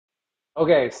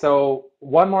Okay, so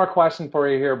one more question for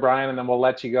you here, Brian, and then we'll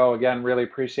let you go. Again, really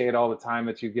appreciate all the time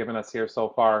that you've given us here so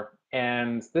far.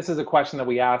 And this is a question that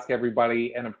we ask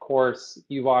everybody. And of course,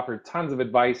 you've offered tons of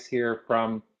advice here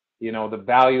from, the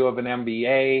value of an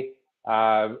MBA,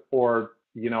 or,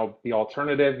 the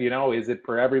alternative, is it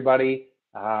for everybody?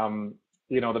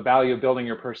 The value of building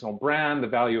your personal brand, the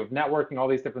value of networking, all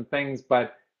these different things.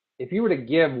 But if you were to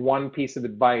give one piece of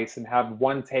advice and have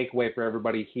one takeaway for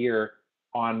everybody here,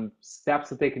 on steps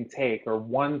that they can take or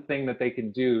one thing that they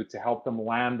can do to help them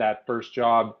land that first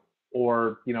job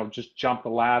or just jump the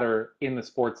ladder in the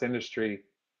sports industry,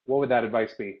 what would that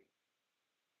advice be?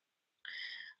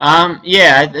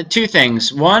 Yeah, two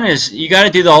things. One is you got to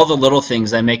do all the little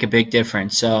things that make a big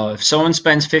difference. So if someone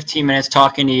spends 15 minutes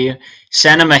talking to you,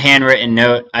 send them a handwritten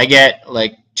note. I get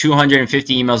like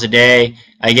 250 emails a day.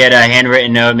 I get a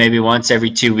handwritten note maybe once every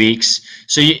 2 weeks.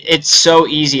 So it's so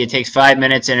easy. It takes 5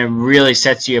 minutes and it really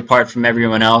sets you apart from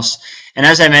everyone else. And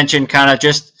as I mentioned, kind of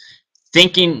just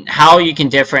thinking how you can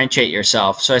differentiate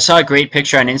yourself. So I saw a great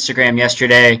picture on Instagram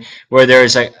yesterday where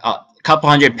there's a couple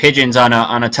hundred pigeons on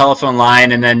a telephone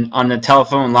line, and then on the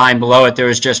telephone line below it there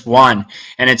was just one,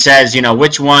 and it says,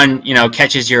 which one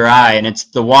catches your eye, and it's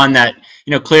the one that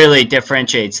clearly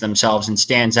differentiates themselves and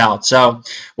stands out. So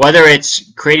whether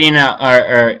it's creating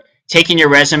or taking your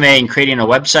resume and creating a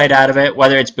website out of it,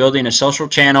 whether it's building a social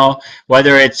channel,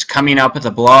 whether it's coming up with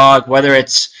a blog, whether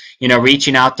it's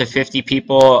reaching out to 50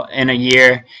 people in a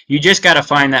year, you just got to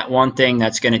find that one thing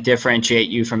that's going to differentiate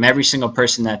you from every single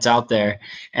person that's out there.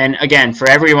 And again, for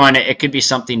everyone, it could be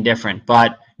something different,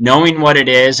 but knowing what it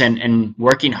is and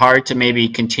working hard to maybe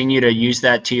continue to use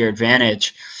that to your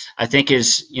advantage, I think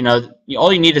is,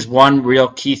 all you need is one real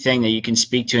key thing that you can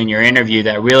speak to in your interview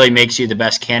that really makes you the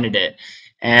best candidate.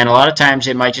 And a lot of times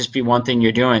it might just be one thing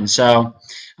you're doing. So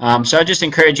I just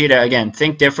encourage you to, again,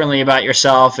 think differently about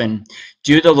yourself and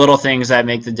do the little things that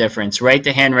make the difference. Write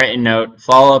the handwritten note,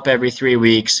 follow up every 3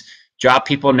 weeks, drop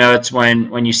people notes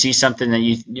when you see something that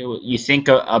you think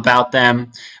about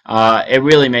them. It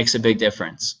really makes a big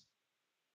difference.